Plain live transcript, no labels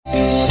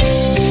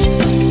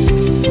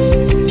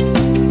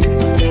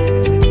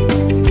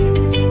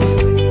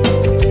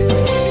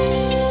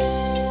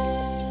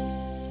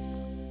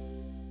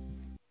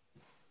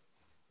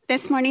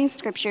morning's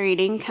scripture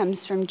reading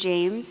comes from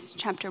James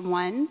chapter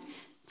 1,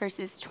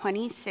 verses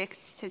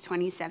 26 to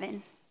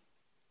 27.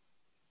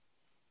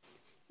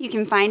 You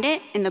can find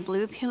it in the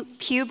blue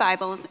pew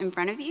Bibles in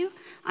front of you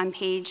on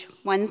page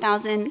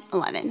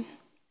 1011.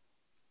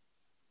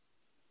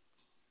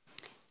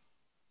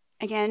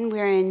 Again,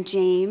 we're in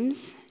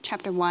James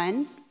chapter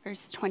 1,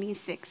 verse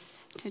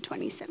 26 to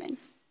 27.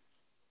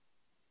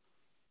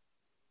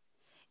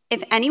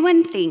 If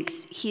anyone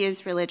thinks he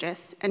is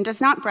religious and does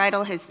not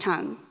bridle his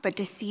tongue, but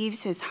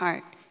deceives his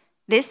heart,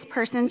 this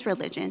person's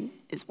religion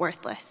is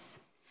worthless.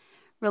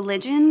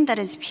 Religion that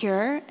is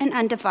pure and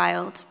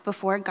undefiled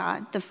before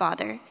God the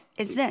Father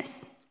is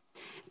this: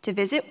 to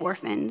visit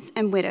orphans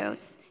and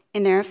widows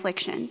in their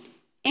affliction,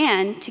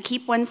 and to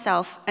keep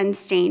oneself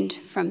unstained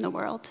from the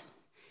world.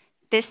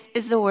 This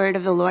is the word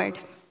of the Lord.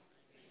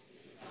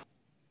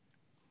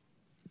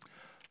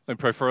 Let me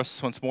pray for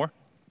us once more.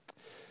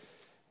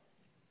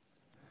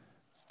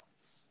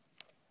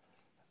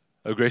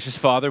 Oh, gracious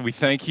Father, we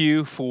thank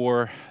you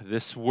for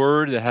this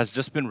word that has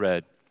just been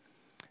read.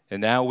 And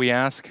now we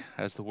ask,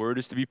 as the word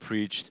is to be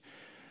preached,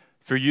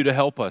 for you to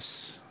help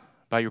us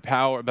by the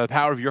power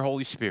of your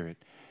Holy Spirit,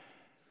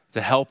 to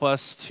help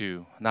us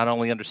to not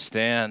only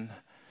understand,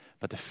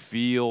 but to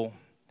feel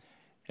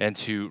and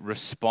to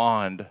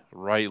respond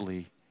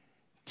rightly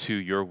to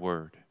your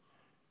word.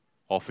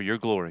 All for your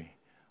glory,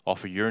 all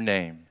for your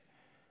name.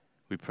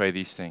 We pray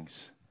these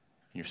things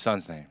in your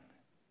Son's name.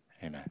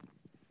 Amen.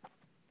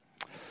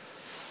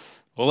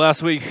 Well,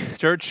 last week,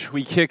 church,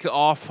 we kicked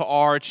off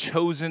our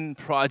Chosen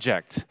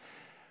project.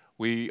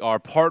 We are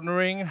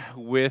partnering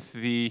with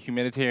the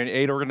humanitarian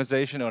aid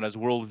organization known as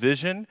World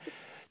Vision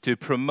to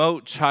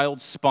promote child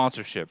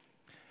sponsorship.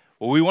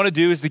 What we want to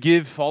do is to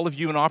give all of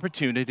you an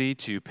opportunity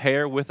to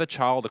pair with a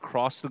child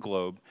across the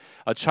globe,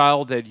 a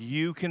child that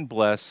you can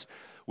bless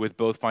with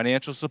both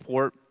financial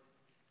support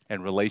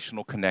and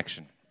relational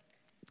connection.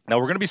 Now,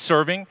 we're going to be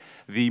serving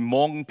the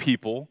Hmong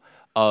people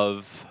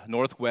of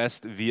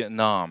Northwest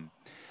Vietnam.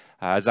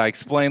 As I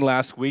explained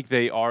last week,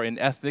 they are an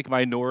ethnic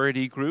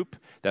minority group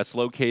that's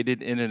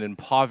located in an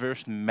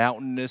impoverished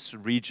mountainous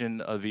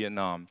region of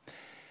Vietnam.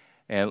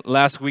 And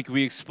last week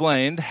we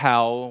explained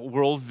how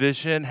World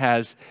Vision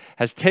has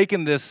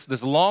taken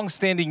this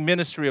long-standing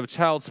ministry of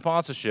child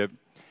sponsorship,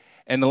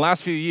 and in the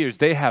last few years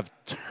they have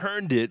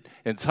turned it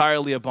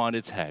entirely upon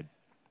its head.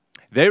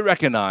 They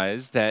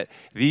recognize that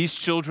these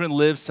children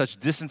live such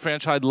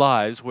disenfranchised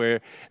lives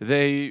where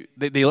they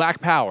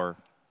lack power,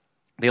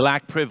 they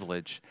lack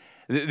privilege.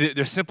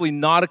 They're simply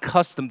not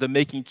accustomed to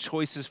making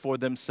choices for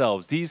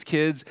themselves. These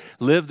kids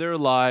live their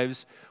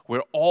lives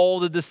where all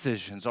the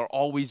decisions are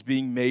always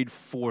being made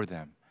for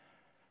them.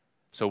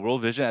 So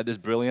World Vision had this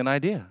brilliant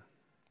idea.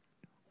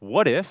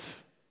 What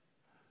if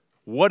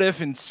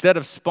instead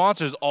of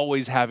sponsors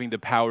always having the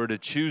power to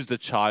choose the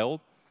child,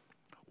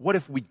 what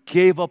if we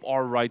gave up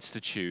our rights to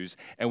choose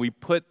and we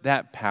put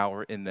that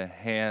power in the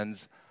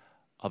hands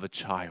of a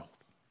child?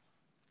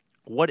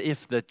 What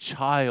if the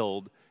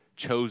child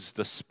chose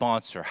the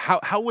sponsor?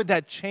 How would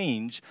that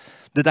change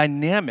the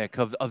dynamic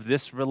of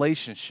this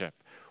relationship?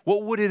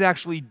 What would it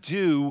actually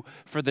do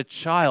for the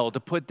child to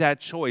put that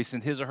choice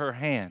in his or her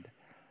hand?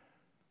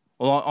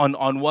 Well,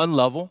 on one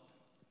level,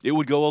 it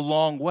would go a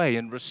long way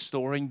in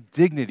restoring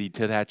dignity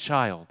to that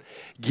child,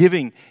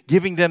 giving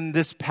them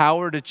this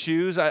power to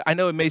choose. I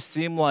know it may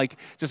seem like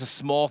just a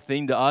small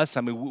thing to us.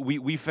 I mean,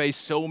 we face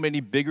so many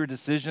bigger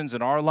decisions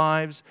in our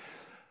lives,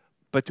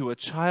 but to a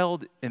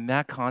child in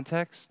that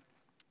context,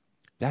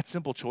 that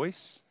simple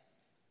choice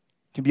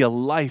can be a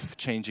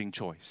life-changing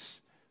choice,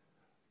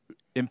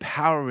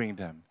 empowering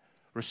them,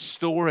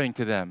 restoring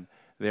to them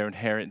their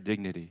inherent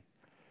dignity.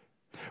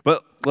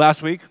 But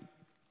last week,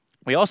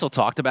 we also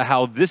talked about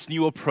how this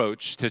new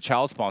approach to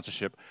child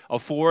sponsorship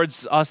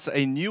affords us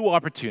a new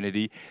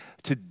opportunity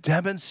to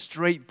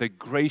demonstrate the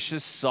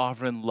gracious,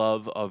 sovereign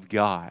love of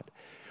God.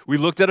 We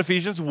looked at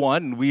Ephesians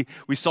 1, and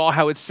we saw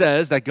how it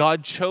says that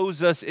God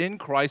chose us in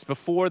Christ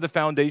before the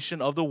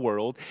foundation of the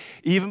world.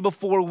 Even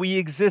before we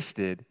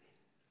existed,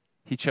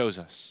 He chose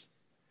us,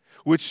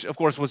 which, of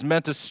course, was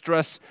meant to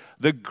stress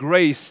the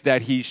grace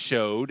that He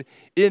showed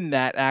in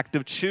that act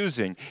of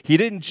choosing. He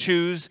didn't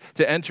choose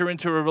to enter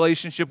into a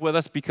relationship with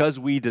us because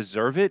we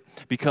deserve it,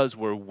 because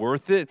we're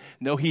worth it.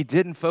 No, He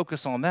didn't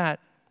focus on that.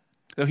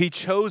 No, He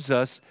chose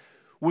us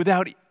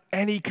without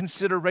any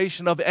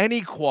consideration of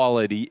any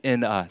quality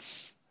in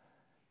us.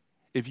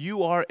 If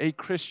you are a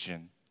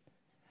Christian,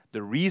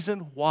 the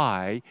reason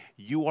why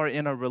you are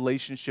in a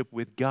relationship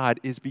with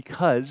God is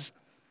because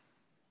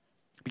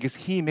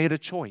He made a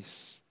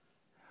choice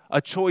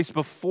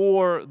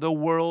before the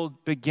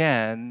world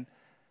began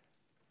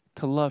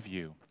to love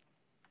you.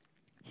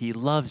 He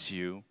loves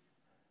you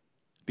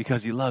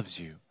because He loves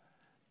you.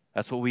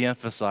 That's what we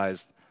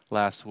emphasized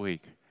last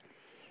week.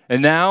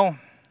 And now,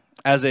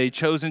 as a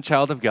chosen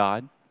child of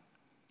God,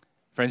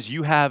 friends,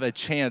 you have a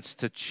chance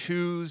to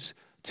choose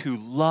to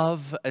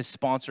love a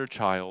sponsored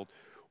child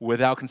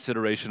without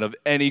consideration of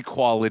any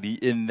quality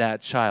in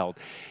that child.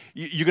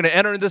 You're going to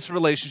enter into this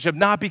relationship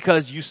not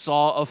because you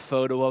saw a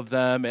photo of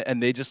them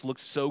and they just look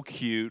so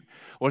cute,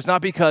 or it's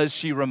not because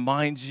she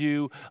reminds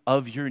you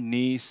of your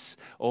niece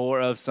or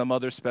of some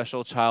other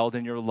special child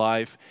in your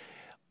life.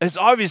 It's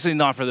obviously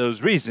not for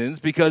those reasons,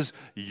 because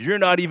you're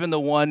not even the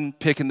one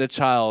picking the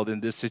child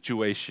in this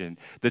situation.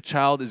 The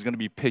child is going to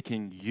be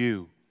picking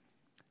you.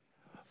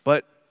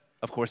 But,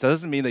 of course, that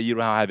doesn't mean that you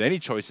don't have any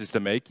choices to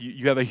make.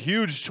 You have a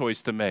huge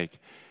choice to make.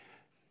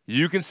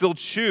 You can still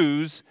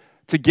choose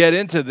to get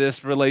into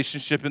this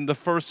relationship in the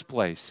first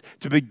place,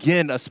 to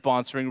begin a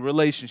sponsoring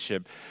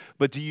relationship.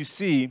 But do you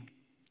see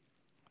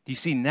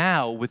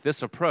now with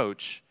this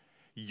approach,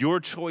 your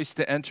choice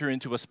to enter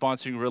into a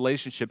sponsoring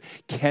relationship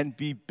can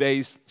be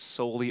based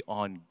solely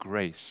on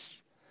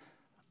grace.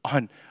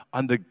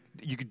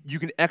 You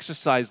can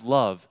exercise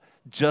love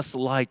just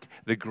like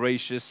the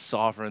gracious,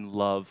 sovereign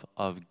love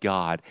of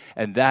God.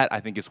 And that, I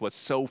think, is what's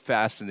so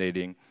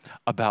fascinating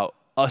about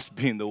us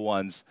being the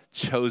ones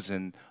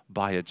chosen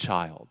by a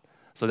child.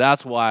 So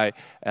that's why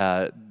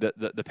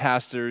the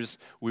pastors,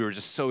 we were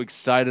just so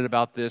excited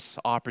about this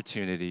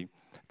opportunity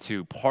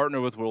to partner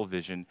with World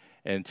Vision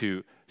and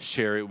to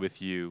share it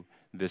with you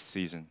this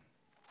season.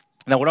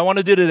 Now, what I want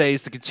to do today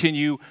is to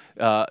continue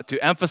to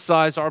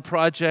emphasize our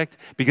project,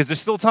 because there's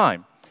still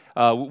time.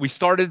 We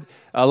started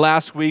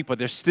last week, but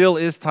there still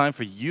is time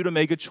for you to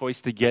make a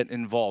choice to get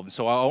involved.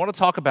 So I want to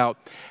talk about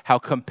how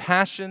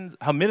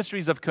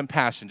ministries of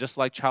compassion, just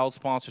like child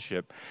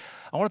sponsorship,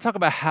 I want to talk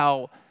about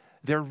how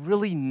they're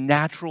really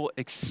natural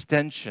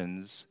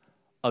extensions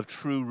of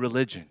true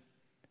religion.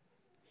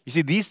 You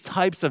see, these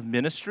types of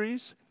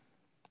ministries,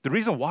 the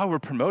reason why we're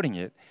promoting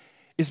it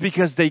is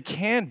because they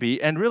can be,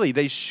 and really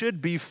they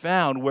should be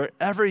found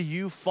wherever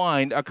you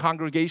find a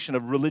congregation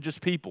of religious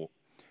people.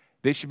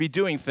 They should be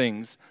doing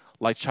things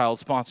like child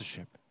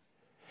sponsorship.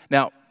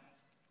 Now,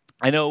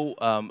 I know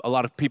a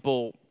lot of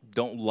people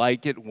don't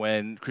like it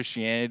when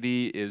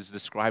Christianity is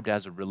described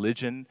as a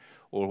religion,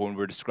 or when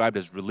we're described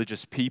as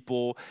religious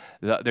people.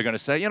 They're going to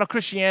say,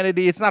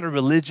 Christianity, it's not a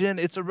religion,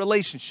 it's a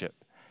relationship.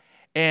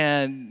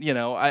 And,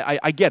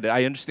 I get it.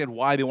 I understand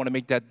why they want to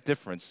make that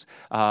difference,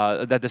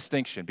 that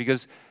distinction.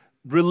 Because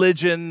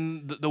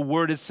religion, the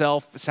word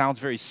itself sounds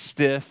very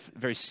stiff,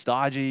 very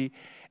stodgy.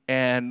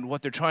 And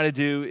what they're trying to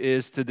do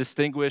is to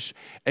distinguish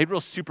a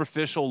real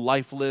superficial,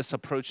 lifeless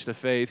approach to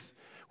faith,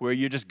 where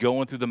you're just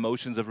going through the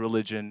motions of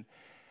religion.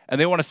 And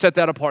they want to set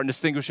that apart and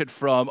distinguish it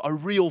from a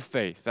real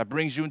faith that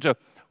brings you into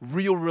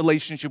real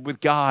relationship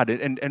with God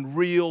and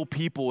real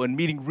people and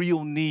meeting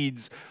real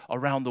needs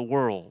around the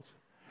world.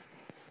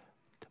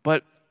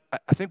 But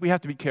I think we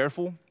have to be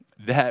careful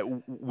that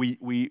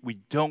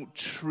we don't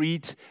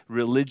treat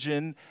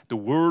religion, the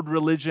word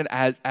religion,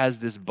 as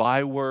this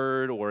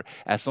byword or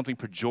as something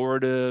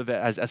pejorative,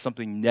 as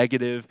something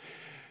negative.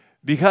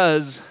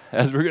 Because,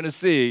 as we're going to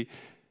see,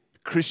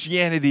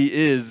 Christianity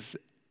is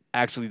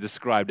actually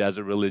described as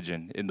a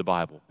religion in the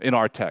Bible, in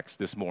our text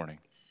this morning.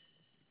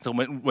 So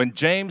when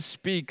James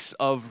speaks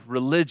of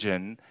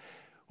religion,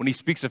 when he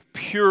speaks of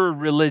pure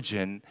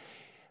religion,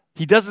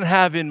 he doesn't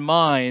have in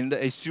mind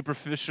a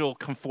superficial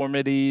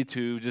conformity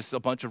to just a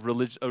bunch of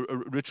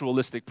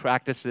ritualistic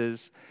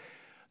practices.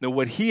 No,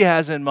 what he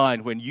has in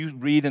mind when you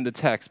read in the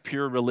text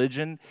pure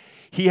religion,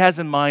 he has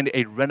in mind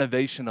a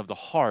renovation of the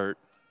heart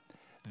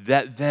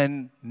that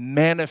then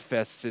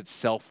manifests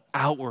itself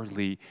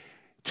outwardly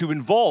to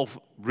involve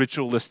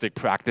ritualistic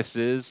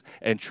practices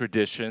and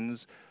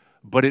traditions,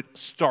 but it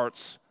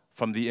starts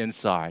from the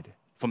inside,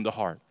 from the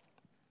heart.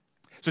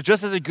 So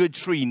just as a good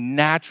tree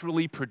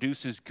naturally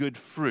produces good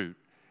fruit,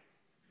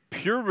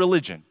 pure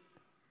religion,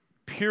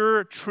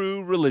 pure,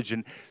 true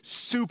religion,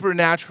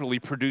 supernaturally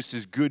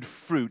produces good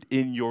fruit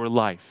in your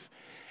life.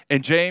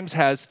 And James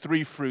has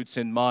 3 fruits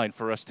in mind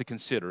for us to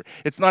consider.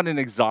 It's not an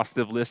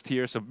exhaustive list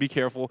here, so be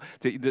careful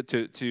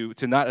to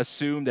not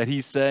assume that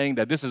he's saying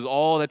that this is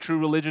all that true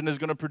religion is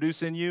going to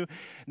produce in you.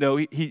 No,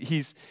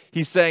 he's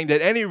saying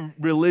that any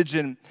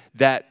religion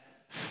that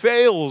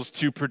fails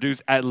to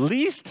produce at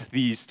least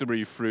these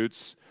 3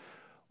 fruits,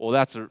 well,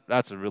 that's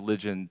a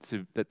religion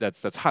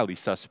that's highly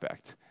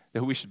suspect,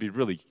 that we should be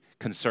really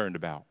concerned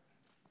about.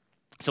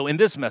 So in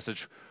this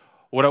message,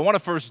 what I want to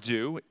first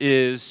do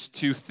is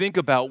to think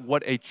about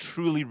what a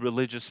truly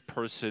religious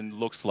person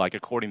looks like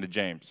according to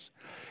James.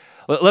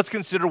 Let's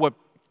consider what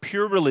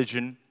pure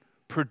religion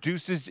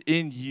produces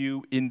in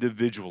you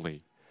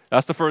individually.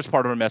 That's the first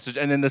part of our message.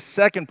 And then the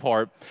second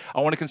part, I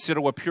want to consider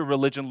what pure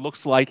religion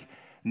looks like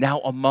now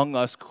among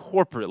us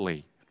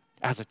corporately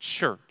as a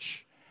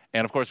church.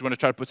 And of course, we're going to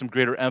try to put some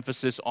greater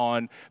emphasis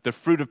on the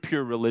fruit of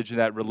pure religion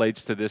that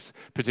relates to this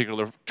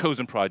particular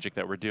chosen project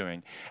that we're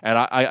doing. And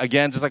I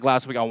again, just like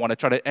last week, I want to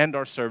try to end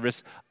our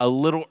service a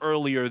little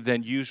earlier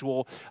than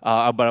usual,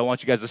 but I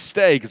want you guys to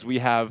stay because we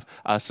have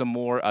some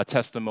more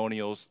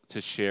testimonials to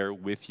share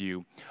with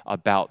you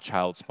about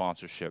child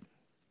sponsorship.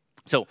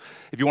 So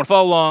if you want to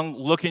follow along,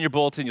 look in your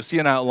bulletin. You'll see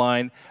an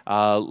outline.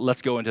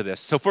 Let's go into this.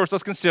 So first,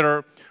 let's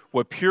consider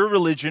what pure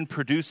religion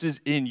produces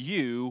in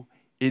you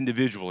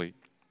individually.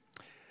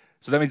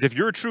 So that means if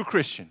you're a true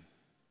Christian,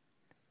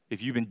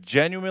 if you've been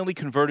genuinely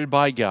converted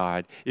by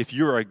God, if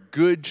you're a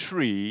good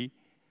tree,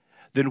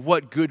 then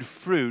what good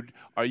fruit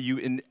are you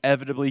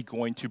inevitably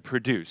going to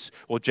produce?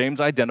 Well, James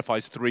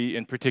identifies three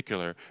in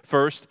particular.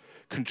 First,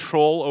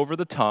 control over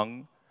the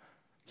tongue.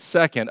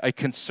 Second, a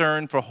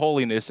concern for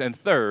holiness. And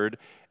third,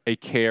 a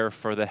care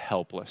for the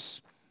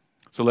helpless.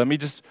 So let me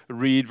just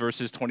read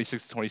verses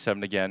 26 to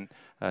 27 again.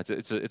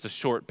 It's a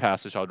short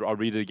passage. I'll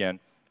read it again.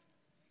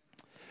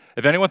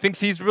 If anyone thinks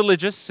he's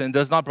religious and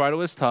does not bridle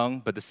his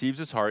tongue but deceives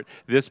his heart,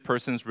 this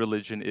person's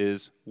religion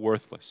is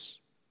worthless.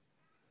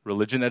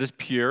 Religion that is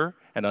pure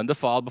and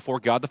undefiled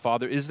before God the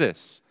Father is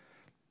this: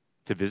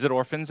 to visit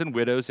orphans and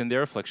widows in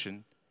their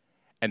affliction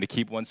and to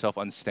keep oneself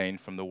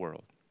unstained from the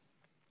world.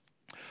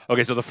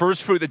 Okay, so the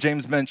first fruit that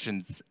James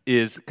mentions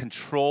is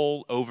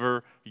control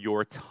over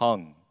your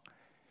tongue.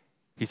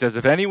 He says,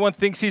 if anyone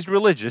thinks he's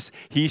religious,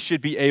 he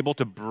should be able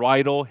to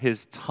bridle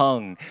his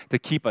tongue, to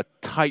keep a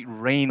tight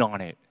rein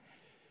on it.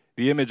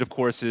 The image, of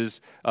course,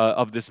 is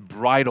of this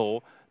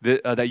bridle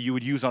that you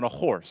would use on a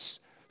horse.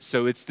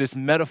 So it's this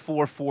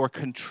metaphor for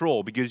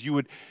control, because you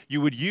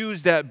would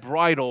use that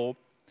bridle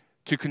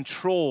to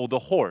control the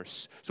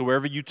horse. So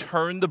wherever you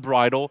turn the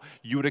bridle,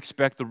 you would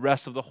expect the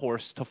rest of the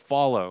horse to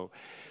follow.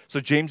 So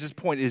James's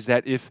point is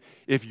that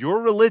if your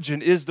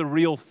religion is the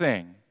real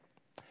thing,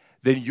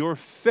 then your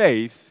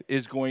faith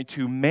is going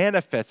to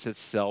manifest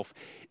itself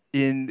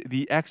in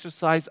the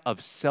exercise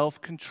of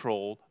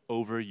self-control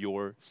over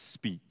your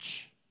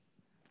speech.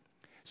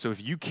 So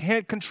if you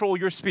can't control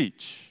your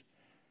speech,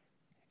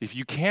 if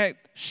you can't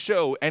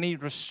show any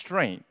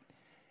restraint,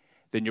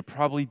 then you're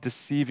probably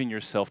deceiving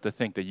yourself to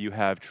think that you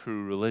have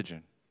true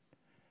religion.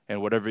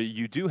 And whatever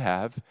you do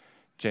have,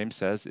 James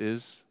says,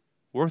 is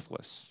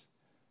worthless.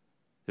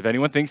 If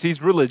anyone thinks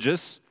he's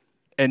religious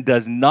and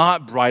does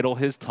not bridle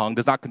his tongue,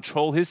 does not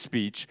control his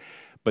speech,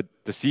 but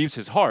deceives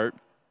his heart,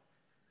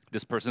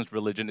 this person's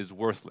religion is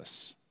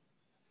worthless.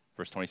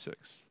 Verse 26.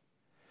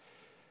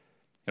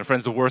 And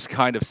friends, the worst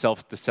kind of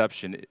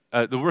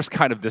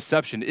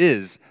deception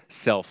is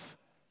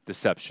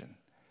self-deception.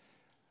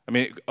 I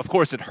mean, of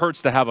course, it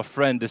hurts to have a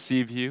friend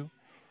deceive you.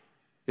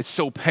 It's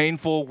so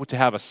painful to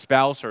have a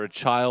spouse or a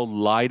child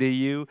lie to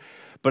you.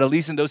 But at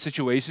least in those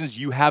situations,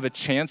 you have a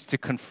chance to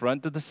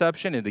confront the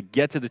deception and to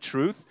get to the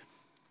truth.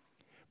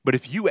 But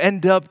if you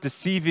end up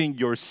deceiving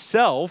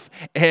yourself,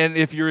 and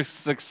if you're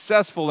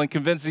successful in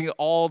convincing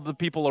all the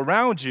people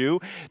around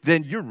you,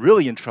 then you're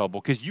really in trouble,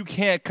 because you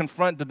can't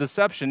confront the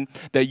deception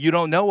that you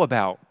don't know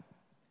about.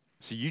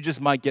 So you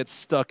just might get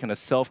stuck in a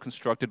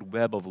self-constructed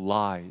web of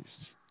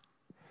lies.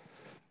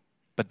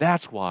 But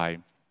that's why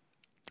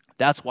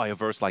a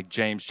verse like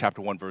James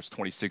chapter 1, verse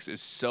 26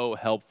 is so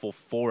helpful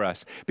for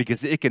us,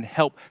 because it can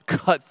help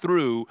cut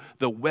through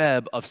the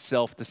web of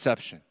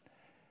self-deception.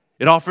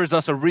 It offers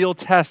us a real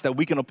test that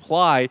we can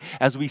apply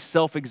as we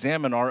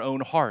self-examine our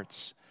own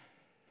hearts.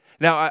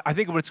 Now, I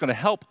think what it's going to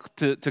help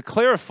to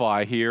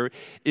clarify here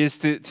is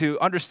to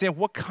understand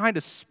what kind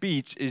of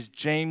speech is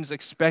James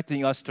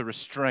expecting us to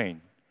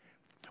restrain.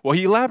 Well,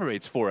 he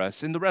elaborates for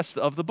us in the rest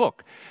of the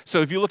book.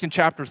 So if you look in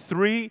chapter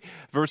 3,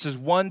 verses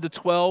 1 to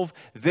 12,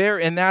 there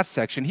in that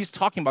section, he's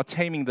talking about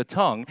taming the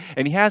tongue,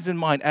 and he has in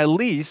mind at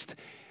least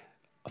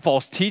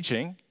false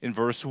teaching in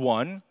verse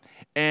 1,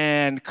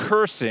 and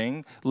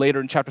cursing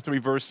later in chapter 3,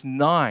 verse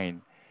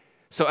 9.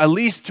 So at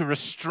least to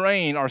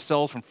restrain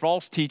ourselves from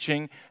false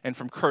teaching and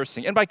from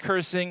cursing. And by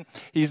cursing,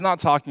 he's not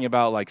talking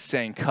about like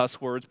saying cuss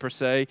words per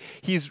se.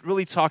 He's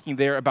really talking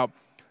there about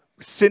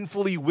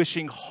sinfully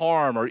wishing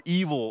harm or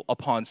evil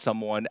upon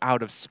someone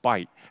out of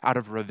spite, out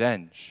of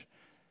revenge.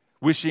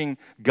 Wishing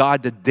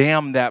God to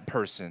damn that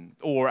person,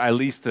 or at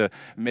least to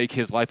make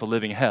his life a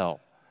living hell.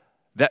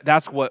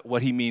 That's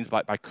what he means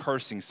by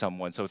cursing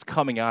someone. So it's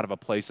coming out of a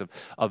place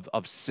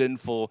of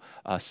sinful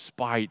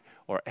spite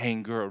or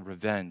anger or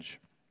revenge.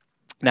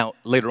 Now,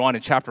 later on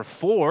in chapter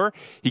 4,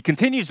 he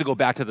continues to go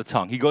back to the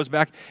tongue. He goes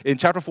back in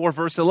chapter 4,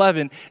 verse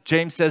 11,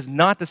 James says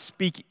not to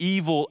speak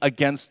evil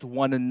against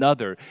one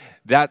another.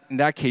 In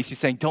that case, he's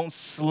saying don't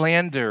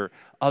slander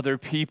other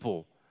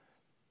people.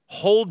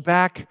 Hold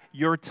back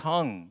your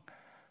tongue.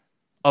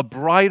 A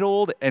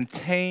bridled and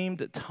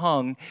tamed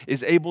tongue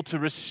is able to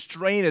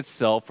restrain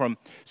itself from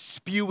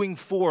spewing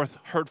forth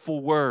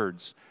hurtful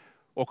words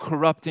or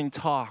corrupting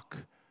talk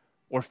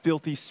or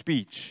filthy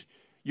speech.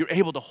 You're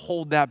able to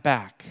hold that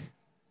back.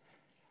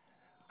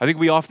 I think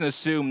we often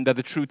assume that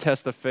the true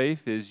test of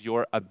faith is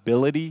your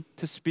ability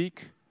to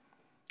speak.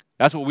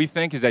 That's what we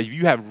think, is that if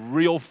you have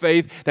real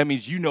faith, that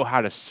means you know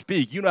how to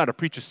speak. You know how to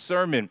preach a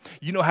sermon.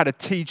 You know how to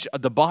teach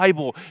the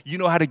Bible. You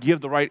know how to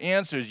give the right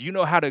answers. You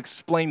know how to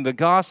explain the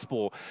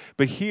gospel.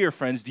 But here,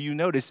 friends, do you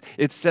notice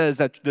it says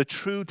that the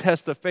true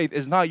test of faith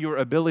is not your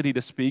ability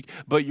to speak,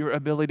 but your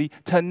ability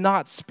to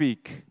not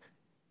speak,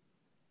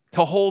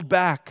 to hold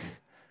back,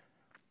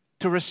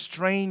 to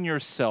restrain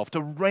yourself,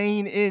 to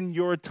rein in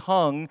your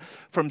tongue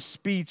from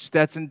speech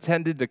that's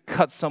intended to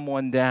cut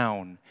someone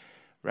down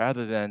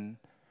rather than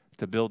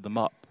to build them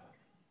up.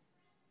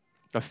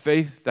 A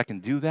faith that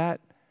can do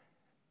that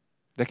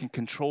can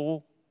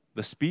control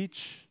the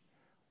speech,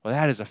 well,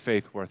 that is a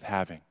faith worth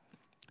having.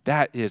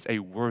 That is a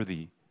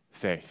worthy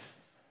faith.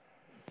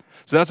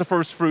 So that's the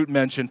first fruit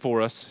mentioned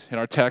for us in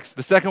our text.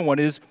 The second one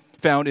is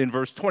found in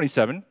verse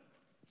 27,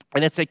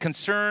 and it's a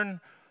concern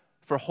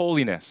for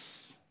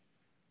holiness.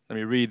 Let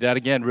me read that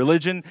again.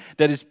 Religion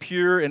that is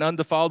pure and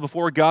undefiled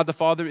before God the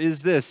Father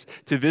is this,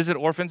 to visit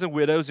orphans and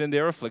widows in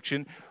their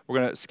affliction. We're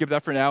going to skip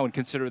that for now and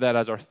consider that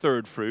as our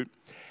third fruit.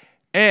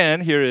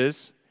 And here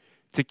is,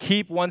 to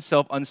keep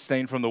oneself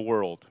unstained from the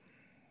world.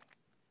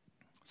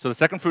 So the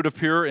second fruit of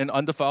pure and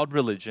undefiled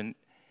religion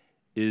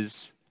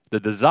is the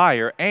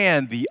desire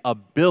and the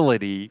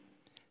ability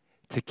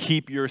to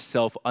keep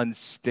yourself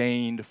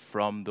unstained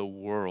from the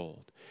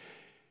world.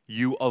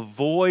 You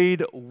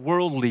avoid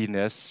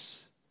worldliness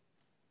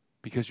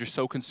because you're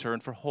so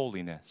concerned for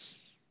holiness.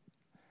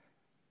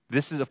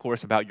 This is, of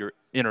course, about your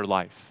inner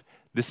life.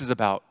 This is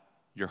about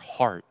your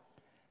heart.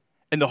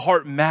 And the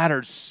heart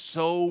matters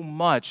so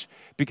much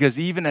because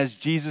even as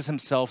Jesus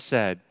himself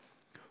said,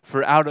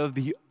 for out of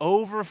the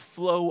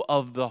overflow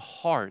of the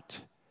heart,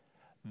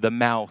 the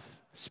mouth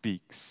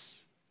speaks.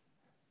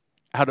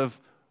 Out of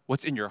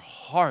what's in your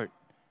heart,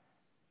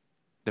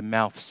 the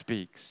mouth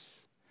speaks.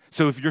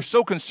 So if you're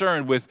so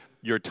concerned with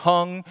your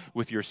tongue,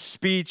 with your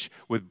speech,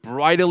 with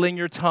bridling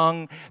your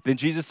tongue, then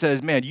Jesus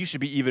says, man, you should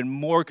be even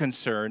more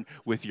concerned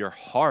with your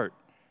heart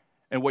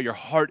and what your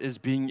heart is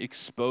being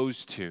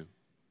exposed to.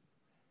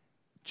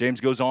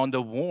 James goes on to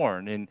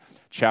warn in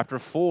chapter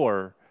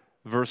 4,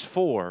 verse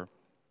 4,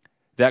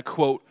 that,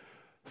 quote,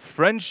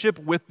 friendship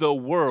with the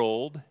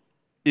world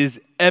is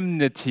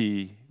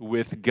enmity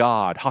with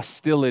God,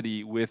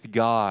 hostility with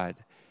God.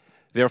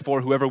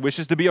 Therefore, whoever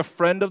wishes to be a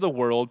friend of the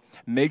world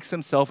makes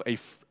himself an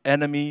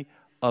enemy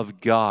of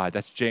God.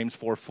 That's James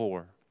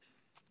 4:4.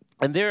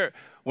 And there,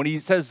 when he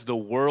says the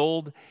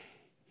world,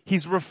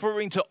 he's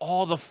referring to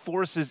all the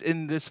forces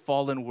in this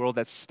fallen world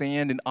that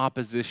stand in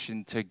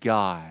opposition to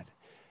God.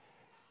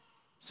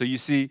 So you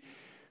see,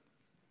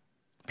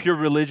 pure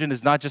religion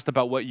is not just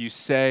about what you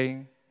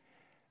say,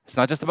 it's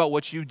not just about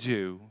what you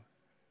do,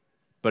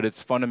 but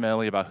it's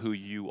fundamentally about who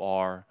you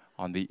are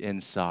on the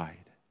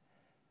inside,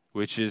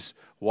 which is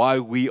why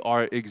we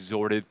are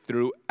exhorted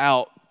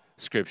throughout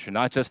Scripture,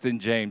 not just in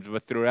James,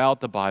 but throughout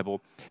the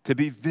Bible, to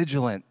be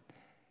vigilant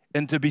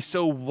and to be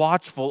so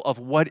watchful of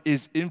what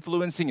is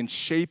influencing and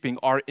shaping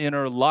our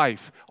inner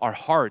life, our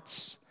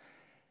hearts.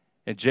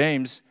 And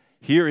James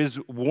here is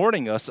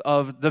warning us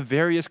of the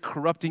various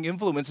corrupting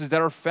influences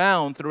that are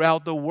found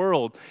throughout the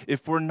world.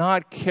 If we're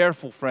not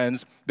careful,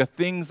 friends, the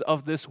things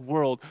of this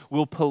world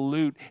will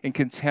pollute and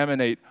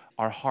contaminate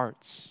our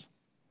hearts.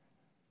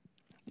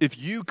 If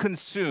you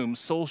consume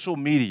social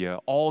media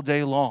all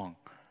day long,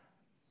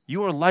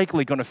 you are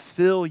likely going to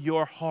fill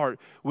your heart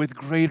with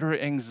greater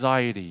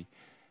anxiety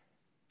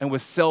and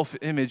with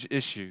self-image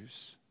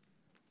issues.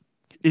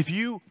 If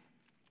you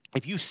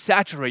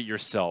saturate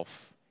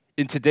yourself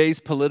in today's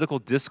political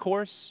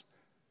discourse,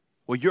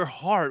 well, your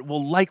heart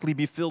will likely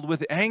be filled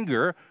with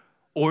anger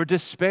or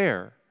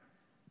despair.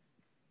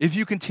 If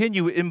you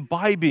continue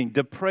imbibing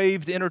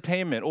depraved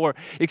entertainment or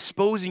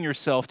exposing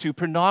yourself to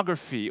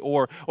pornography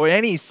or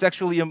any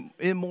sexually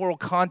immoral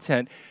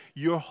content,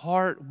 your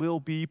heart will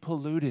be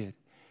polluted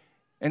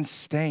and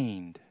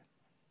stained.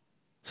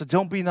 So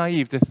don't be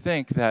naive to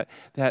think that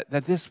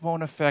this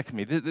won't affect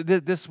me,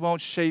 this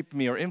won't shape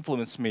me or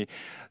influence me.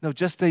 No,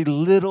 just a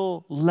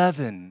little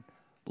leaven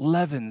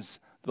leavens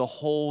the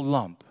whole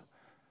lump.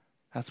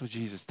 That's what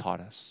Jesus taught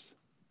us.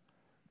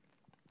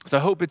 So I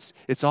hope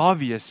it's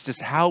obvious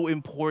just how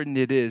important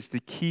it is to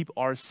keep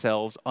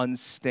ourselves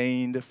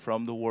unstained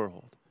from the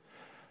world.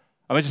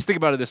 I mean, just think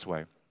about it this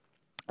way.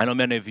 I know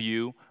many of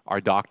you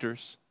are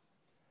doctors.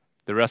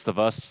 The rest of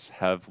us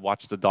have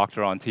watched the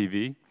doctor on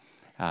TV.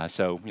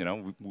 So,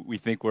 we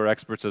think we're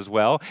experts as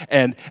well.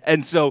 And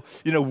so,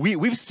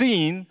 we've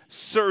seen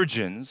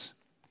surgeons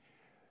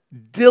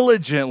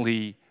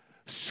diligently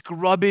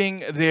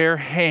scrubbing their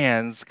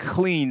hands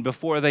clean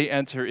before they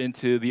enter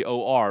into the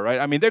OR, right?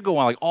 I mean, they're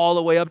going like all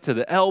the way up to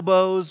the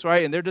elbows,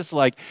 right? And they're just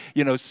like,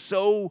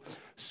 so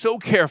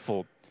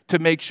careful to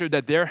make sure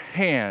that their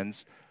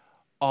hands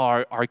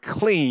are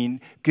clean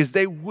because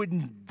they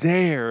wouldn't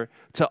dare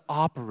to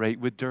operate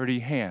with dirty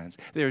hands.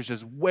 There's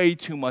just way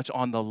too much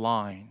on the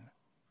line.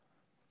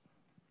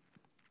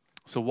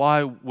 So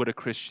why would a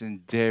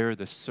Christian dare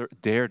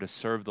to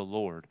serve the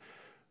Lord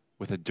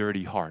with a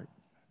dirty heart?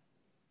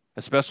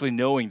 Especially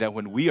knowing that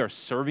when we are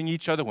serving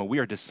each other, when we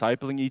are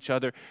discipling each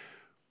other,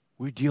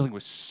 we're dealing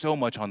with so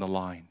much on the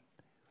line.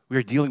 We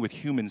are dealing with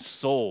human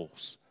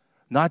souls,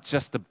 not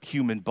just the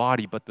human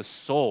body, but the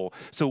soul.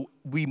 So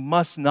we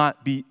must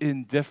not be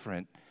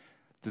indifferent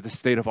to the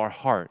state of our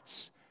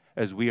hearts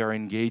as we are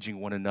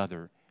engaging one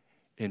another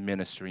in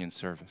ministry and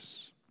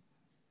service.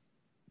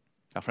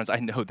 Now, friends, I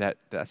know that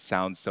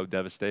sounds so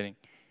devastating.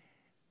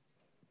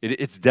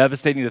 It's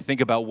devastating to think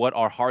about what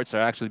our hearts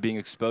are actually being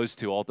exposed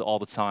to all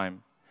the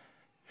time.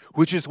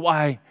 Which is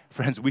why,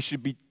 friends, we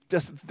should be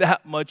just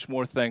that much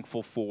more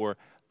thankful for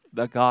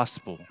the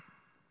gospel.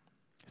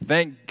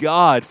 Thank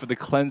God for the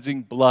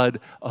cleansing blood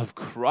of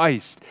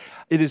Christ.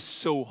 It is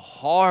so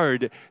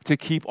hard to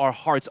keep our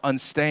hearts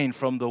unstained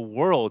from the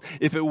world.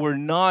 If it were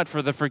not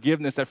for the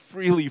forgiveness that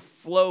freely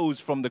flows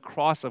from the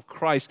cross of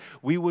Christ,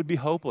 we would be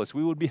hopeless.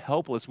 We would be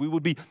helpless. We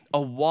would be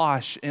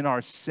awash in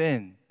our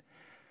sin.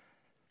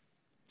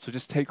 So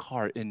just take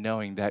heart in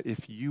knowing that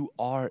if you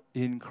are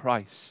in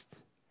Christ,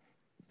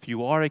 if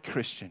you are a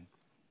Christian,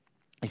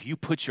 if you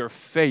put your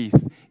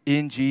faith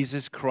in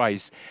Jesus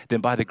Christ, then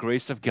by the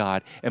grace of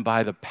God and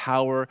by the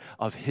power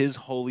of His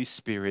Holy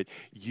Spirit,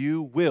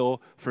 you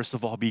will, first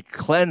of all, be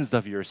cleansed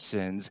of your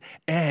sins,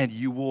 and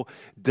you will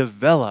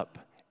develop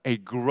a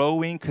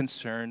growing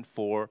concern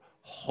for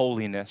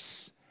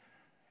holiness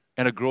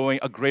and a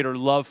greater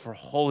love for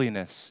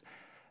holiness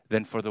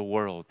than for the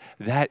world.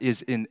 That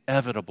is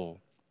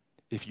inevitable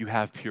if you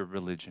have pure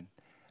religion.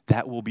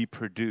 That will be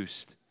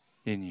produced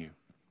in you.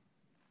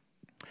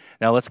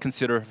 Now let's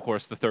consider, of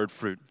course, the third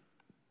fruit.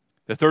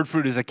 The third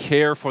fruit is a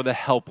care for the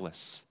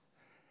helpless,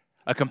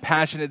 a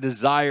compassionate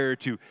desire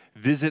to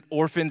visit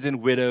orphans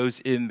and widows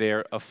in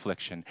their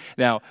affliction.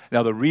 Now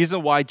the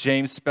reason why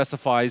James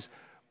specifies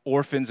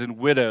orphans and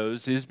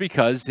widows is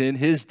because in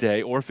his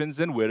day, orphans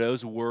and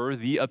widows were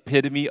the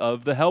epitome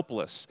of the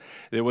helpless.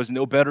 There was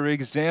no better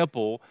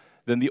example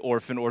than the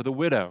orphan or the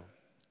widow.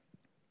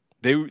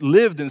 They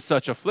lived in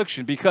such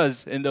affliction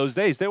because in those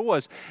days there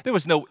was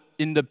no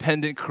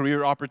independent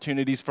career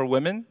opportunities for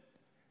women.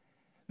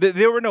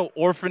 There were no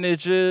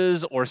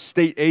orphanages or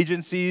state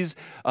agencies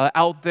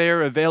out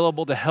there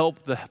available to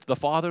help the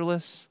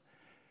fatherless.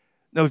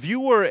 Now, if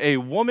you were a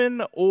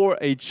woman or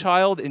a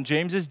child in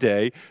James's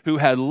day who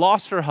had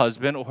lost her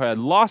husband or had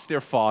lost their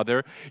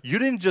father, you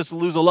didn't just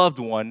lose a loved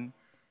one,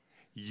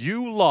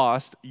 you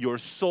lost your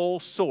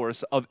sole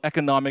source of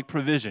economic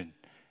provision.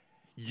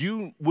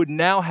 You would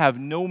now have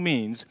no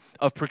means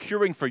of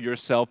procuring for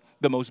yourself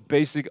the most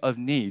basic of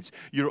needs.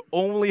 Your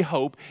only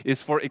hope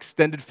is for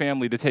extended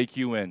family to take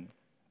you in.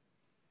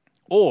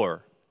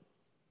 Or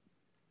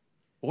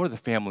the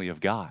family of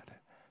God,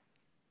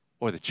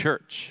 or the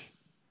church.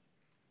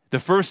 The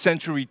first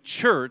century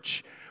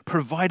church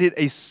provided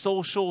a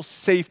social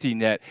safety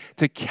net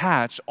to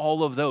catch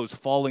all of those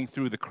falling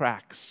through the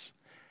cracks.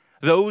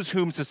 Those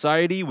whom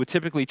society would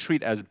typically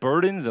treat as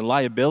burdens and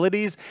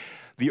liabilities,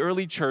 the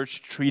early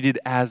church treated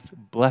as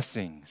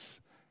blessings,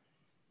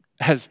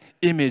 as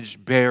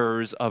image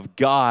bearers of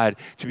God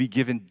to be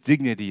given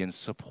dignity and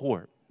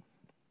support.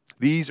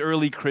 These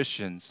early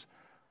Christians,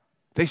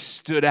 they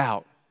stood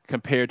out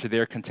compared to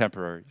their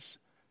contemporaries,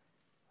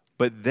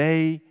 but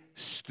they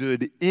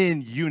stood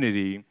in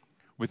unity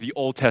with the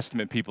Old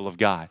Testament people of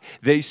God.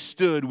 They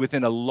stood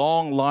within a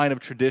long line of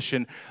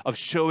tradition of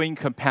showing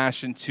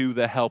compassion to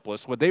the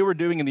helpless. What they were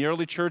doing in the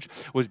early church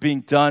was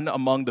being done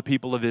among the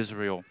people of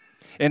Israel.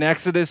 In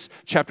Exodus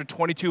chapter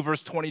 22,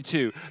 verse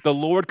 22, the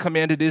Lord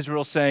commanded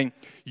Israel, saying,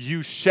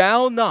 "You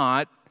shall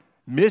not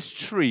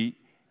mistreat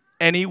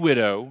any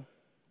widow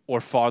or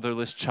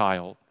fatherless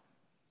child."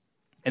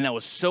 And that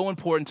was so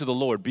important to the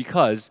Lord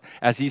because,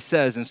 as He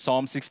says in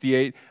Psalm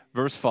 68,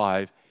 verse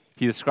 5,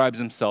 He describes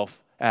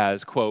Himself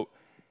as, quote,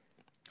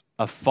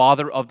 "a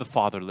father of the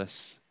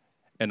fatherless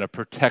and a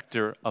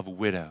protector of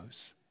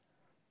widows."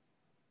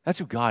 That's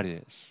who God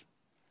is.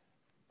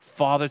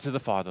 Father to the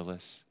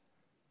fatherless,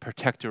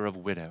 protector of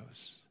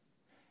widows.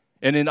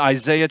 And in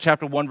Isaiah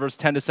chapter 1, verse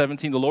 10 to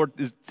 17, the Lord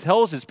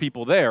tells His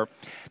people there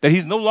that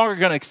He's no longer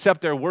going to accept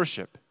their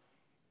worship.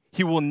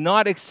 He will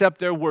not accept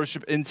their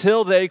worship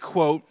until they,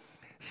 quote,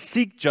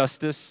 "seek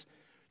justice,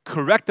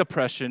 correct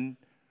oppression,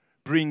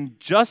 bring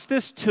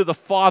justice to the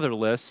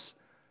fatherless,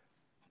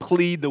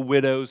 plead the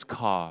widow's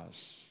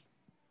cause."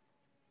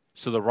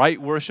 So the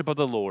right worship of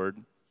the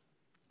Lord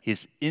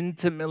is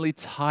intimately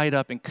tied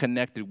up and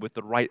connected with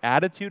the right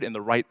attitude and the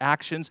right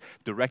actions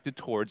directed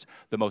towards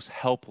the most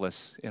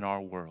helpless in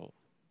our world.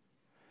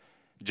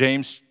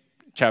 James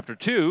chapter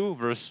 2,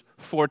 verse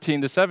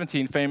 14 to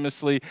 17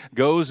 famously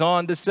goes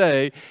on to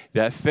say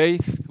that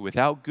faith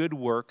without good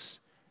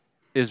works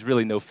is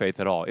really no faith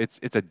at all. It's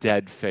a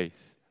dead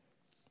faith.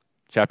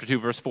 Chapter 2,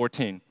 verse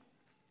 14.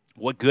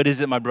 "What good is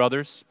it, my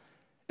brothers,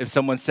 if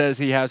someone says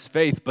he has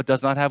faith but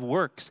does not have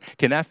works?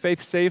 Can that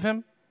faith save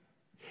him?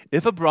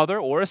 If a brother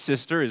or a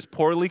sister is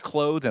poorly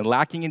clothed and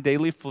lacking in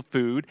daily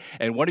food,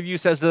 and one of you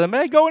says to them,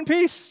 'Hey, go in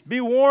peace, be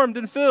warmed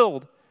and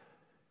filled,'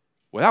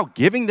 without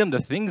giving them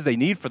the things they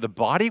need for the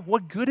body,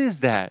 what good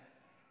is that?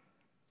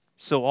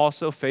 So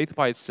also faith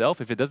by itself,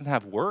 if it doesn't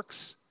have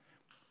works,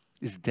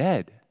 is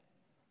dead."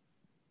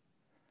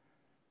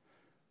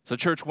 So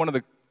church, one of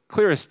the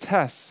clearest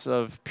tests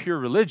of pure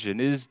religion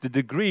is the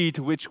degree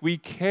to which we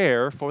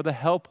care for the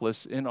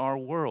helpless in our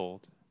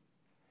world.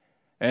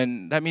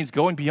 And that means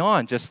going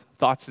beyond just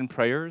thoughts and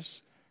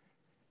prayers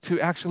to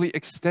actually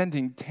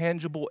extending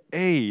tangible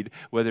aid,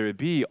 whether it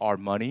be our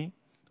money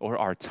or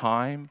our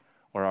time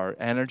or our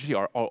energy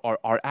or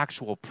our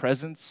actual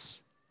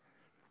presence.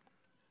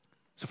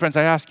 So friends,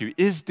 I ask you,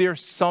 is there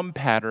some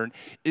pattern,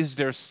 is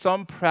there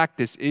some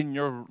practice in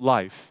your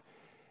life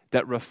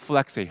that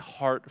reflects a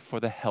heart for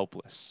the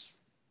helpless?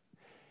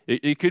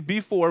 It could be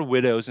for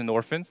widows and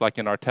orphans, like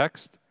in our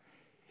text.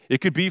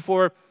 It could be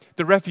for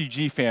the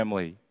refugee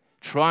family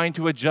trying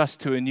to adjust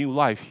to a new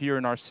life here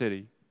in our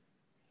city.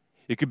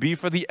 It could be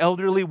for the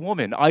elderly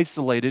woman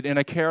isolated in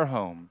a care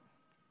home.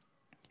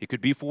 It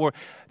could be for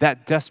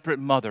that desperate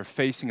mother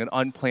facing an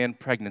unplanned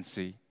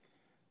pregnancy,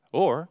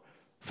 or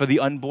for the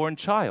unborn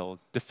child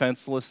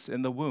defenseless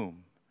in the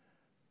womb.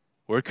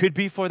 Or it could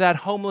be for that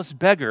homeless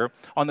beggar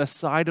on the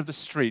side of the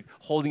street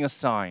holding a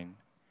sign.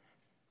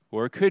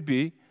 Or it could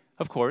be,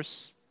 of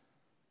course,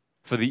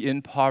 for the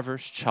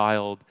impoverished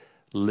child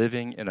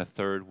living in a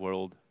third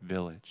world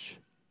village.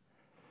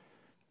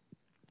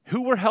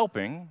 Who we're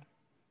helping,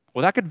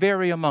 well, that could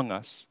vary among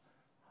us.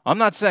 I'm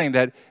not saying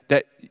that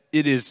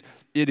it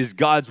is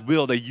God's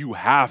will that you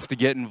have to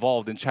get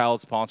involved in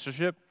child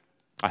sponsorship.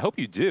 I hope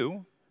you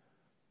do.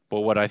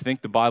 But what I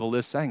think the Bible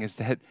is saying is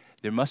that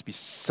there must be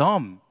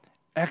some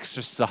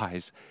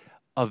exercise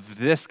of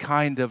this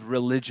kind of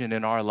religion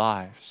in our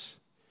lives.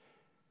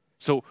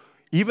 So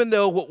even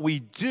though what we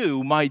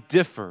do might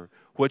differ,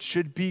 what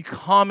should be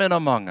common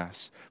among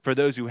us for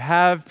those who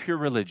have pure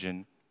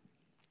religion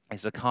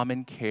is a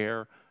common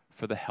care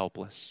for the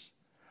helpless,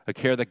 a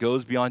care that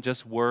goes beyond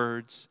just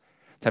words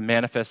to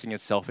manifesting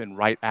itself in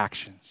right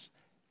actions,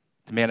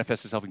 to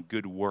manifest itself in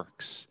good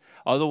works.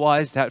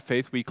 Otherwise, that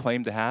faith we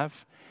claim to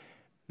have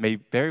may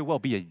very well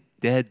be a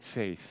dead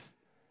faith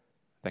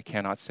that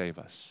cannot save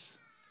us.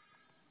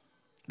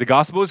 The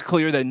gospel is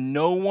clear that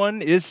no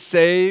one is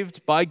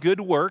saved by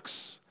good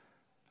works.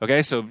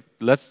 Okay, so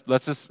let's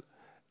just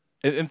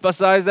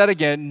emphasize that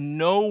again.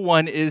 No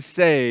one is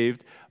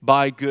saved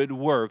by good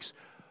works,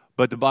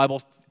 but the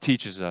Bible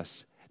teaches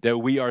us that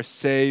we are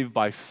saved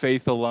by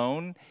faith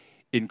alone,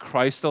 in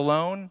Christ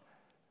alone,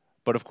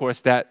 but of course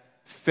that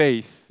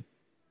faith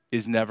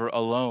is never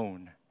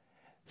alone.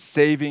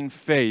 Saving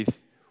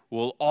faith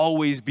will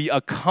always be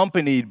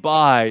accompanied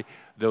by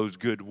those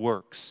good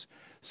works.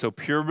 So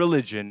pure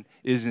religion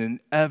is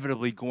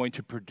inevitably going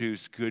to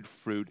produce good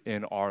fruit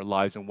in our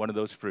lives, and one of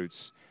those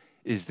fruits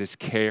is this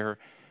care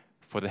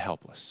for the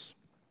helpless.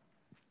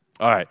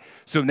 All right,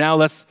 so now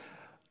let's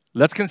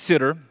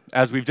consider,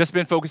 as we've just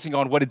been focusing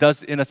on what it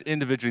does in us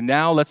individually,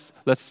 now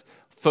let's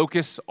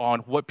focus on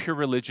what pure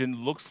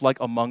religion looks like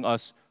among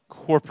us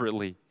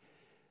corporately.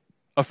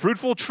 A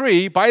fruitful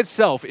tree by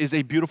itself is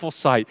a beautiful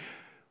sight,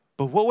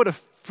 but what would a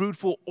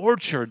fruitful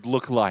orchard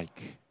look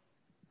like?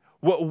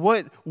 What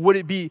would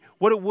it be?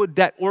 What would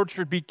that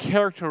orchard be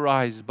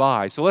characterized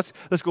by? So let's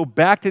go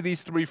back to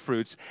these three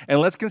fruits and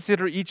let's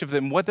consider each of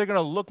them, what they're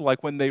going to look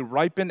like when they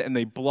ripen and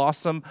they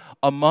blossom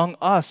among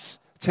us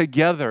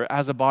together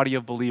as a body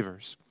of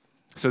believers.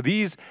 So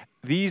these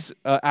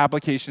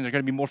applications are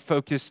going to be more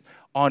focused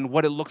on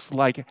what it looks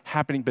like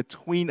happening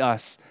between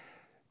us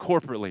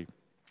corporately.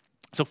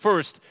 So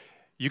first,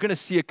 you're going to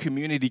see a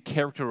community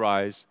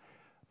characterized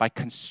by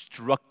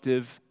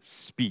constructive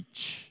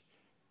speech.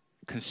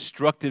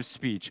 Constructive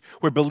speech,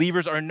 where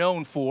believers are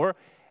known for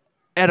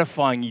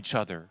edifying each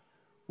other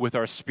with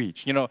our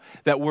speech. You know,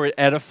 that word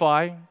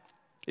edify,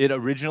 it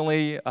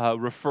originally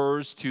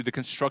refers to the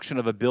construction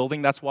of a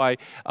building. That's why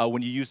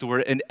when you use the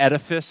word an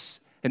edifice,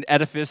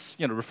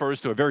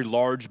 refers to a very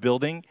large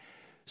building.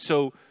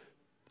 So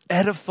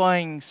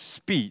edifying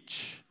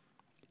speech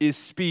is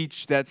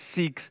speech that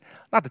seeks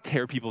not to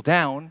tear people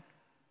down,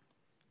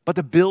 but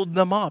to build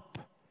them up,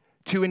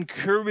 to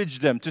encourage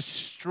them, to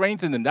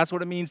strengthen them. That's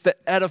what it means to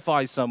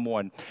edify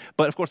someone.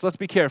 But of course, let's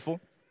be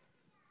careful.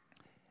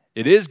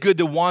 It is good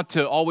to want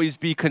to always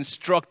be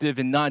constructive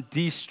and not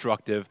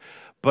destructive,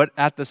 but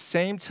at the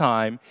same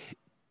time,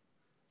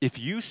 if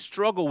you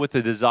struggle with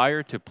the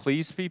desire to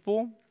please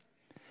people,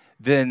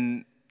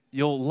 then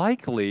you'll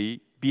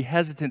likely be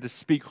hesitant to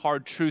speak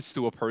hard truths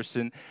to a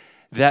person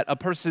that a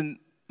person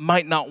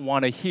might not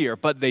want to hear,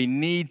 but they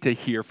need to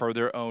hear for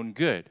their own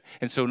good.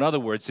 And so in other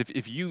words,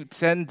 if you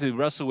tend to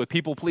wrestle with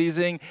people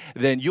pleasing,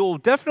 then you'll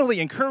definitely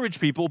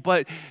encourage people,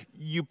 but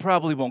you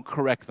probably won't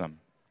correct them.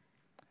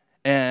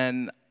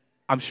 And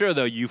I'm sure,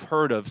 though, you've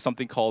heard of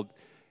something called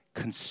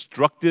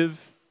constructive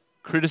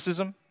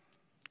criticism.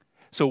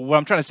 So what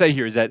I'm trying to say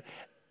here is that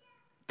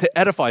to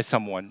edify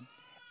someone,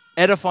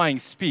 edifying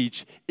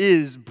speech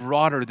is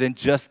broader than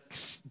just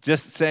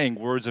saying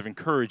words of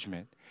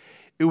encouragement.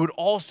 It would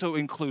also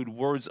include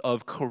words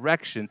of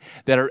correction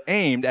that are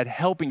aimed at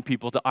helping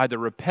people to either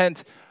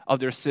repent of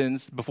their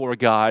sins before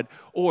God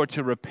or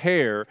to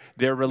repair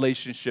their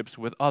relationships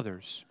with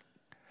others.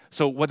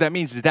 So what that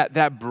means is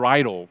that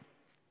bridle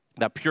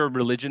that pure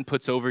religion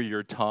puts over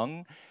your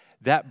tongue,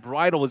 that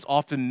bridle is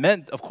often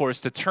meant, of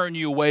course, to turn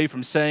you away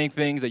from saying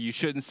things that you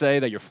shouldn't say,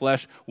 that your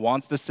flesh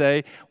wants to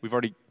say. We've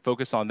already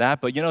focused on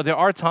that. But, there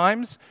are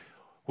times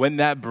when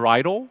that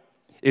bridle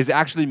is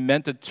actually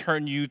meant to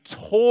turn you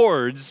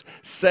towards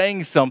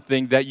saying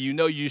something that you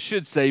know you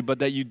should say, but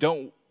that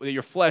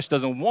your flesh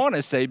doesn't want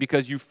to say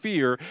because you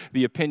fear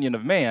the opinion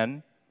of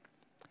man.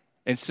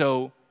 And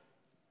so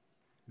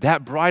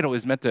that bridle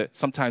is meant to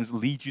sometimes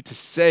lead you to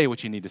say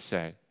what you need to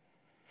say.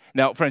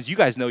 Now, friends, you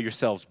guys know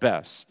yourselves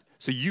best.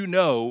 So you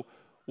know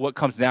what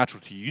comes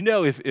natural to you. You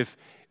know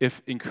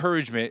if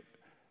encouragement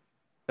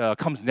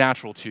comes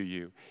natural to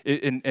you.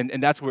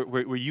 And that's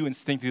where you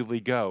instinctively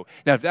go.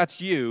 Now, if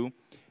that's you,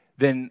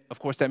 then, of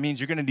course, that means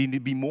you're going to need to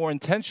be more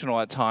intentional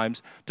at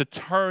times to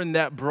turn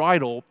that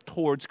bridle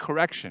towards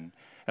correction.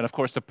 And, of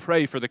course, to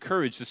pray for the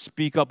courage to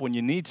speak up when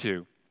you need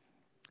to.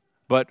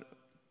 But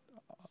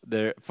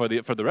for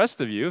the rest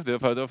of you,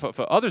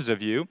 for others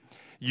of you,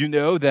 you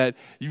know that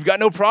you've got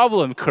no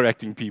problem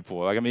correcting people.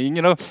 Like, I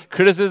mean,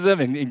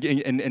 criticism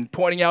and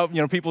pointing out,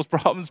 people's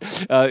problems,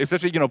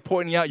 especially,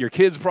 pointing out your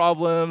kids'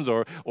 problems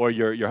or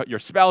your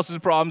spouse's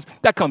problems,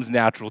 that comes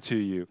natural to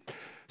you.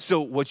 So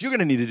what you're going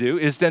to need to do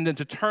is then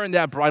to turn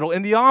that bridle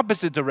in the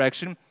opposite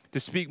direction to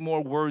speak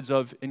more words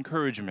of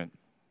encouragement,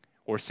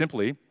 or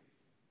simply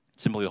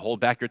to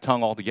hold back your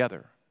tongue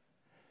altogether.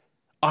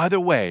 Either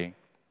way,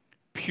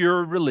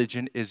 pure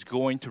religion is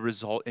going to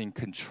result in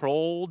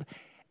controlled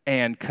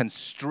and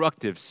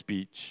constructive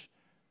speech.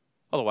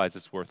 Otherwise,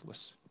 it's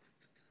worthless.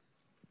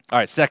 All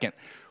right, second,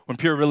 when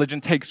pure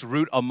religion takes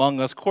root among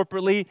us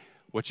corporately,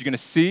 what you're going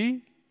to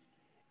see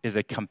is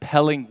a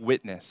compelling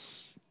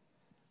witness.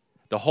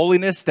 The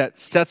holiness that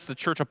sets the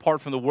church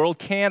apart from the world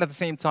can, at the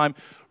same time,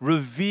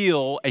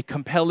 reveal a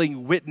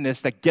compelling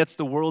witness that gets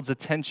the world's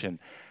attention.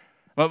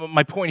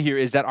 My point here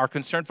is that our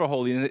concern for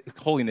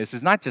holiness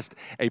is not just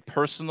a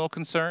personal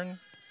concern.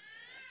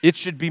 It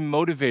should be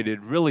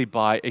motivated really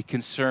by a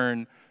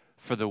concern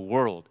for the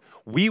world.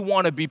 We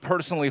want to be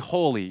personally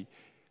holy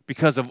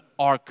because of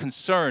our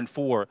concern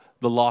for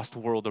the lost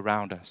world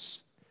around us.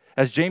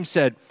 As James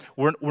said,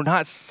 we're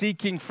not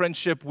seeking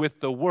friendship with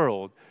the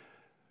world,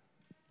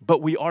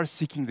 but we are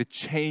seeking to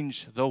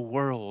change the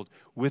world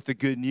with the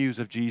good news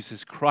of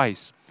Jesus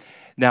Christ.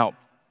 Now,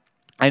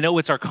 I know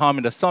it's our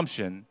common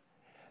assumption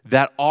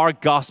that our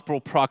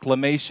gospel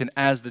proclamation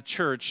as the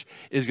church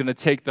is going to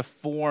take the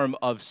form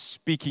of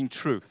speaking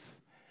truth.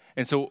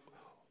 And so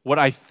what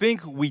I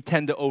think we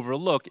tend to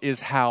overlook is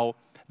how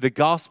the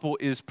gospel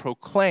is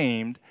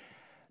proclaimed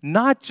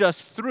not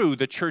just through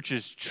the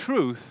church's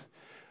truth,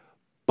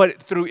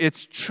 but through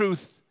its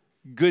truth,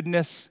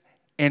 goodness,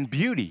 and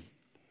beauty.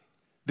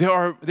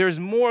 There's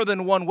more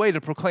than one way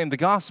to proclaim the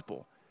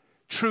gospel: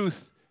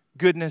 truth,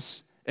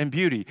 goodness, and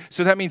beauty.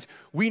 So that means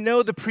we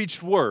know the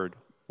preached word.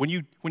 When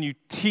you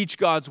teach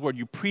God's word,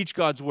 you preach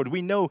God's word,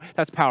 we know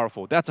that's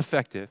powerful, that's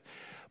effective.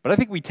 But I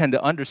think we tend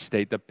to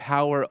understate the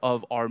power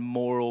of our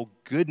moral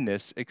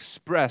goodness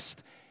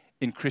expressed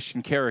in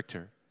Christian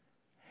character.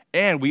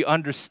 And we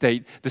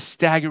understate the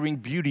staggering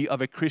beauty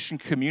of a Christian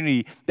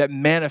community that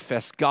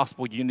manifests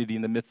gospel unity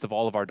in the midst of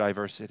all of our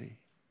diversity.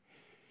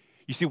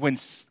 You see, when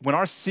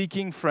our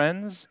seeking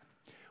friends,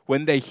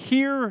 when they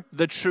hear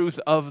the truth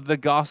of the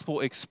gospel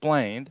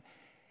explained,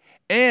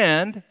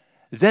 and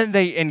then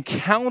they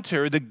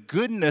encounter the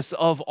goodness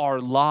of our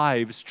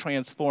lives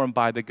transformed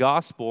by the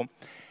gospel,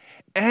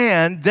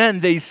 and then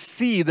they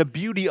see the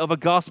beauty of a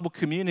gospel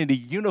community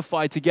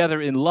unified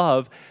together in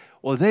love,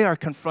 well, they are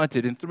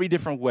confronted in three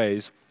different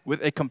ways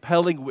with a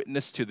compelling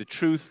witness to the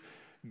truth,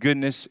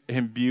 goodness,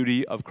 and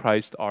beauty of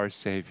Christ our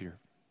Savior.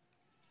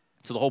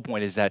 So the whole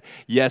point is that,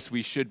 yes,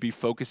 we should be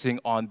focusing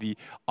on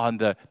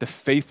the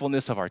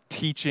faithfulness of our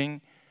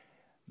teaching,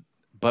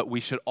 but we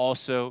should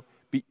also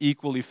be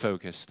equally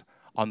focused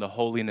on the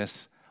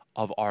holiness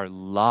of our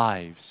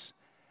lives,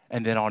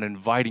 and then on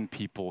inviting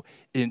people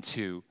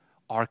into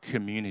our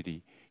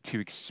community to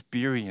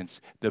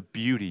experience the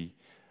beauty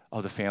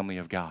of the family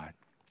of God.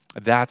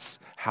 That's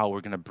how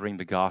we're going to bring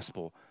the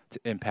gospel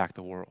to impact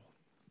the world.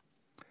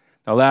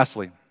 Now,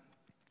 lastly,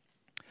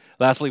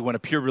 when a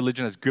pure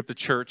religion has gripped the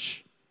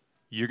church,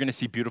 you're going to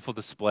see beautiful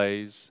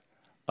displays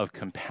of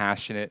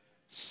compassionate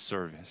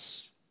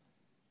service.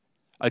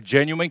 A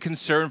genuine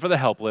concern for the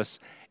helpless.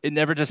 It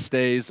never just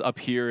stays up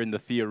here in the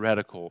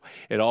theoretical.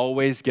 It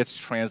always gets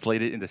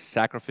translated into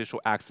sacrificial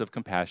acts of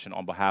compassion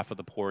on behalf of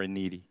the poor and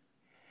needy.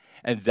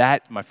 And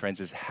that, my friends,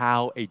 is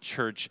how a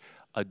church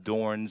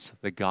adorns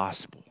the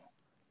gospel,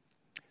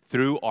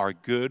 through our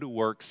good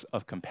works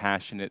of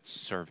compassionate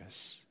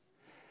service.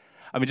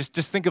 I mean,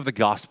 just think of the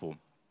gospel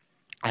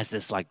as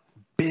this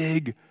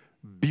big,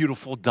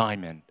 beautiful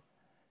diamond.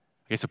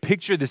 Okay, so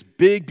picture this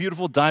big,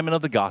 beautiful diamond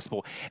of the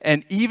gospel,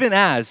 and even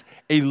as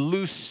a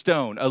loose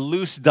stone, a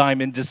loose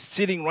diamond just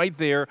sitting right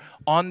there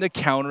on the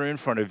counter in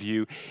front of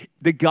you,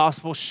 the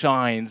gospel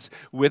shines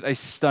with a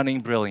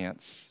stunning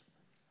brilliance.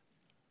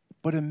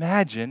 But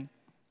imagine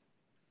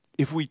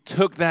if we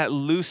took that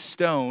loose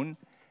stone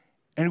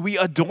and we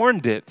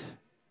adorned it.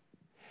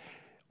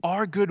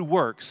 Our good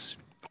works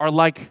are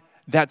like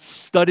that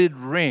studded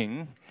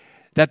ring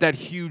that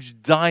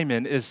huge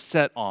diamond is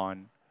set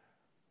on.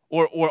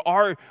 Or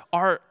our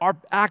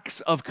acts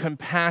of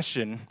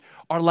compassion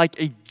are like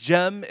a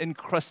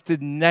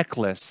gem-encrusted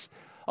necklace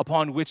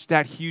upon which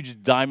that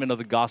huge diamond of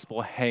the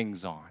gospel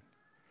hangs on.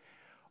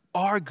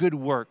 Our good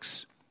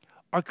works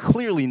are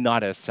clearly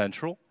not as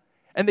central,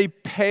 and they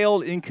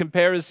pale in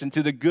comparison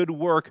to the good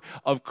work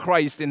of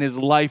Christ in his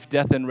life,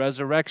 death, and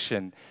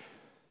resurrection.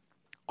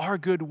 Our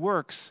good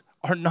works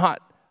are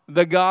not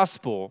the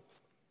gospel,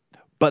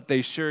 but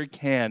they sure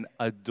can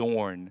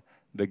adorn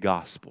the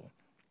gospel.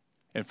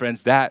 And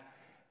friends, that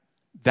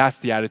That's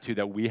the attitude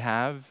that we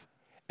have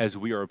as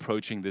we are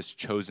approaching this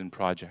chosen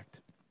project.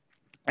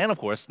 And of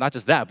course, not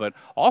just that, but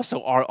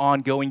also our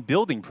ongoing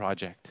building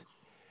project.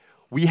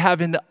 We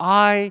have an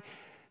eye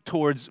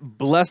towards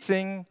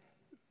blessing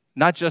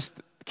not just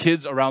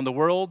kids around the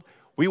world.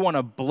 We want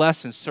to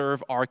bless and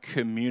serve our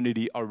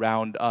community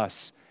around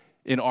us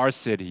in our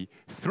city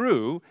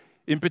through,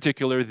 in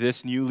particular,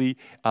 this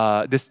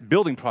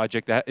building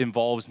project that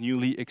involves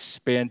newly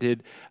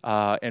expanded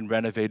and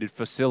renovated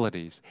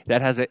facilities.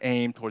 That has an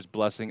aim towards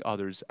blessing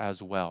others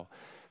as well.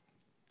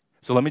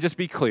 So let me just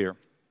be clear.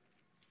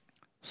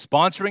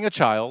 Sponsoring a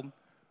child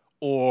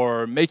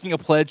or making a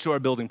pledge to our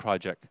building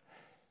project,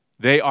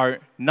 they are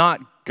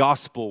not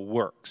gospel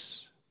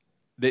works.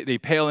 They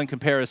pale in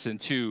comparison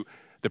to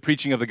the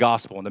preaching of the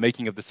gospel and the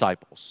making of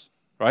disciples,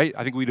 right?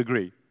 I think we'd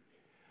agree.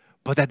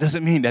 But that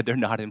doesn't mean that they're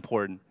not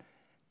important.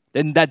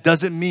 And that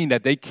doesn't mean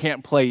that they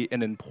can't play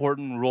an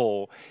important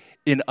role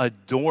in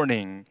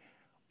adorning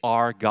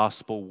our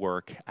gospel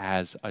work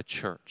as a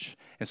church.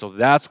 And so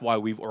that's why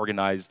we've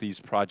organized these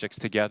projects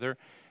together,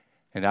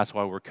 and that's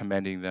why we're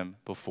commending them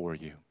before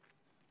you.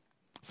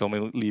 So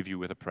let me leave you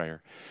with a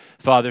prayer.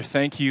 Father,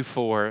 thank you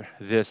for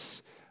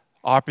this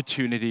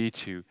opportunity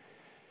to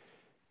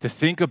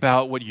think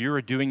about what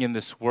you're doing in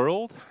this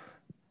world,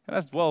 and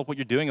as well what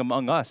you're doing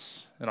among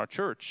us in our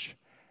church.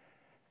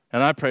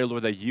 And I pray,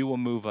 Lord, that you will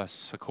move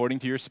us according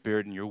to your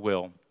Spirit and your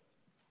will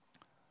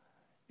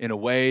in a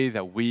way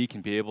that we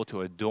can be able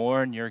to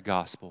adorn your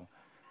gospel,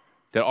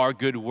 that our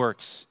good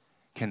works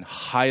can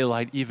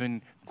highlight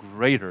even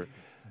greater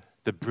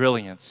the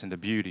brilliance and the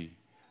beauty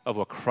of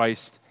what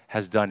Christ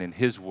has done in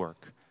his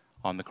work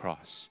on the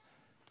cross.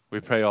 We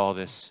pray all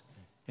this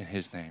in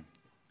his name.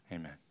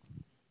 Amen.